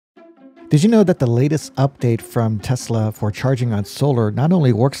Did you know that the latest update from Tesla for charging on solar not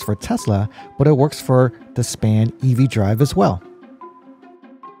only works for Tesla, but it works for the Span EV Drive as well?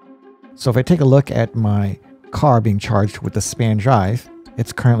 So if I take a look at my car being charged with the Span Drive,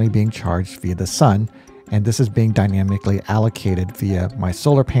 it's currently being charged via the sun, and this is being dynamically allocated via my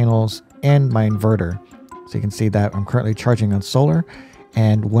solar panels and my inverter. So you can see that I'm currently charging on solar,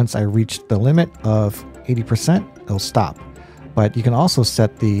 and once I reach the limit of 80%, it'll stop. But you can also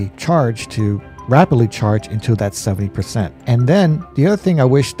set the charge to rapidly charge into that 70%. And then the other thing I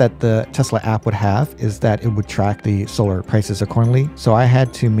wish that the Tesla app would have is that it would track the solar prices accordingly. So I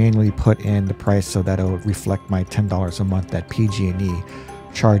had to manually put in the price so that it would reflect my $10 a month that PG&E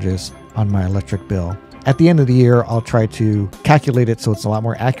charges on my electric bill. At the end of the year, I'll try to calculate it so it's a lot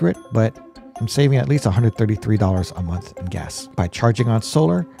more accurate, but I'm saving at least $133 a month in gas by charging on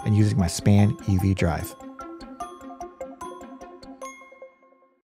solar and using my Span EV Drive.